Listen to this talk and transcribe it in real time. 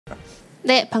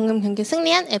네, 방금 경기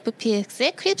승리한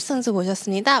FPX의 크립스 선수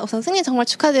모셨습니다. 우선 승리 정말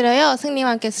축하드려요.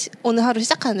 승리와 함께 오늘 하루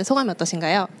시작하는데 소감이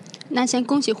어떠신가요? 那先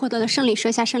恭喜获得了胜利，说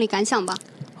一下胜利感想吧。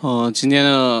今天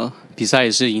的比赛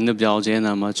也是赢得比较艰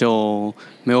难嘛，就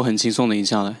没有很轻松的赢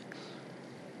下来，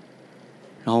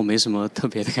然后没什么特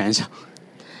别的感想。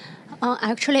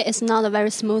Actually, it's not a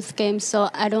very smooth game, so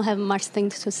I don't have much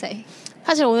things to say.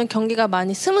 사실 오늘 경기가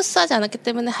많이 스무스하지 않았기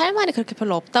때문에 할 말이 그렇게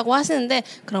별로 없다고 하시는데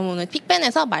그럼 오늘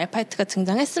픽밴에서 말파이트가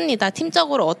등장했습니다.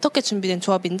 팀적으로 어떻게 준비된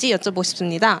조합인지 여쭤보고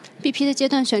싶습니다. BP 的阶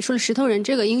段选出了石头人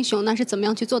这个英雄，那是怎么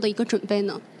样去做的一个准备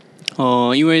呢？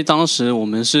因为当时我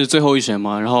们是最后一选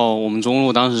嘛，然后我们中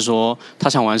路当时说他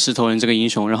想玩石头人这个英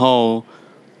雄，然后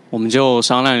我们就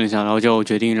商量了一下，然后就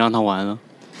决定让他玩了。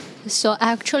So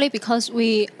actually, because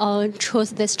we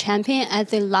chose this champion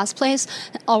at the last place,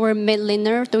 our mid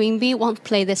laner 도인비 won't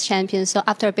play this champion. So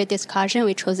after a bit discussion,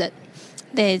 we chose it.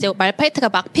 네, 이제 말파이트가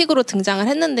막픽으로 등장을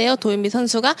했는데요. 도윤비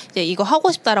선수가 이제 이거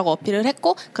하고 싶다라고 어필을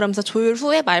했고, 그러면서 조율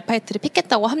후에 말파이트를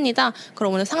픽했다고 합니다.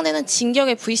 그럼 오늘 상대는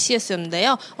진격의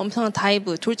VCS였는데요. 엄청난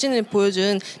다이브, 돌진을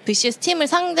보여준 VCS 팀을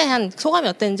상대한 소감이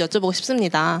어땠는지 여쭤보고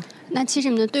싶습니다. 那其实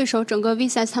你们的对手整个 V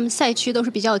赛他们赛区都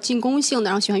是比较有进攻性的，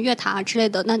然后喜欢越塔之类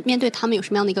的。那面对他们有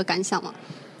什么样的一个感想吗？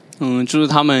就是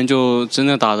他们就真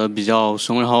的打得比较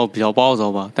凶，然后比较暴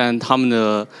躁吧。但他们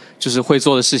的就是会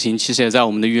做的事情，其实也在我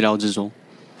们的预料之中。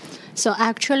So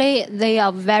actually, they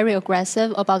are very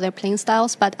aggressive about their playing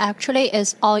styles, but actually,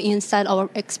 it's all inside our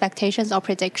expectations or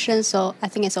predictions. So I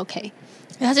think it's okay.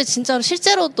 사실 진짜로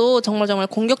실제로도 정말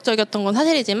공격적이었던 건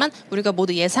사실이지만 우리가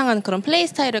모두 예상한 그런 플레이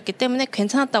스타일이었기 때문에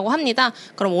괜찮았다고 합니다.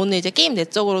 그럼 오늘 이제 게임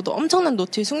내적으로도 엄청난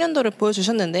노틸 숙련도를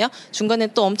보여주셨는데요. 중간에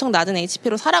또 엄청 낮은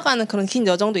HP로 살아가는 그런 긴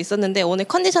여정도 있었는데 오늘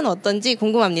컨디션은 어떤지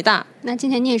궁금합니다. 那今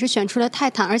天你也是选出了泰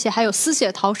坦，而且还有丝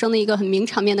血逃生的一个很名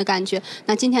场面的感觉。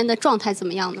那今天的状态怎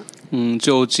么样呢？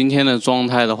就今天的状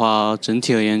态的话，整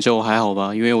体而言就还好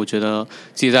吧，因为我觉得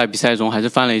自己在比赛中还是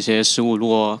犯了一些失误，如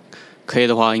果可以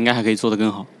的话，应该还可以做得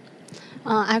更好。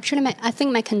Actually, I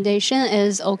think my condition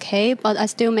is okay, but I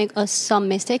still make some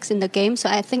mistakes in the game, so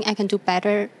I think I can do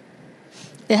better.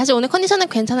 네, 사실 오늘 컨디션은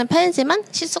괜찮은 편이지만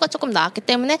실수가 조금 나왔기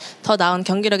때문에 더 나은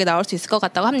경기력이 나올 수 있을 것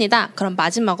같다고 합니다. 그럼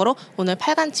마지막으로 오늘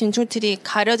 8강 진출팀이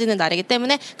가려지는 날이기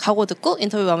때문에 각오 듣고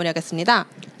인터뷰 마무리하겠습니다.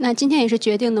 那今天也是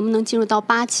决定能不能进入到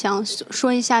8强，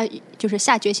说一下就是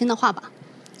下决心的话吧。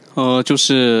就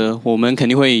是我们肯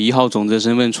定会以1号种子的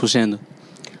身份出现的。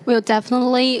We'll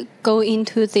definitely go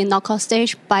into the knockout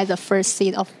stage by the first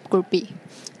seed of Group B.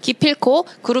 기필코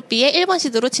그룹 B의 1번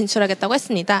시드로 진출하겠다고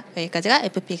했습니다. 여기까지가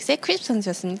FPX의 크립스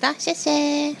선수였습니다. 谢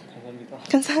谢.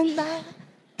 감사합니다.